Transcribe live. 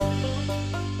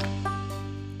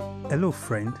Hello,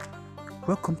 friend.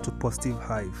 Welcome to Positive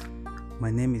Hive. My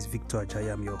name is Victor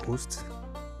Ajayi. I'm your host.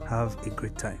 Have a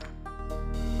great time.